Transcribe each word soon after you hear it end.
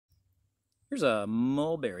Here's a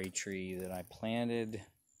mulberry tree that I planted.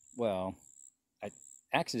 Well, I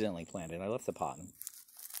accidentally planted. I left the pot in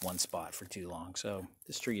one spot for too long. So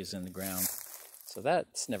this tree is in the ground. So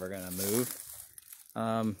that's never going to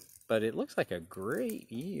move. But it looks like a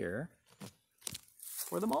great year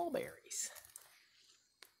for the mulberries.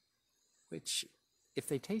 Which, if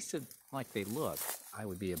they tasted like they look, I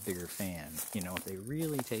would be a bigger fan. You know, if they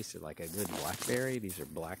really tasted like a good blackberry, these are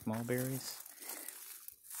black mulberries.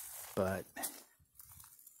 But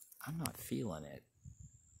I'm not feeling it.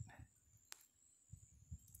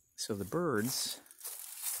 So the birds,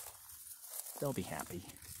 they'll be happy.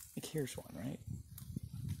 Like, here's one, right?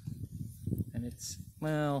 And it's,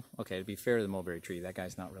 well, okay, to be fair to the mulberry tree, that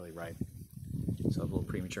guy's not really ripe. So a little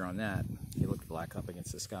premature on that. He looked black up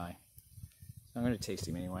against the sky. So I'm going to taste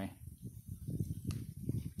him anyway.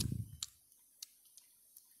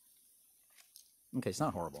 Okay, it's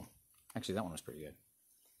not horrible. Actually, that one was pretty good.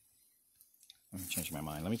 I'm going to change my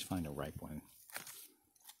mind. Let me find a ripe one.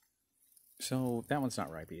 So that one's not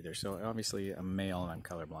ripe either. So obviously a male and I'm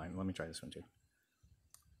colorblind. Let me try this one too.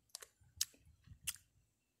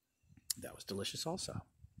 That was delicious also.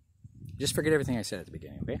 Just forget everything I said at the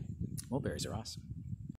beginning, okay? Mulberries are awesome.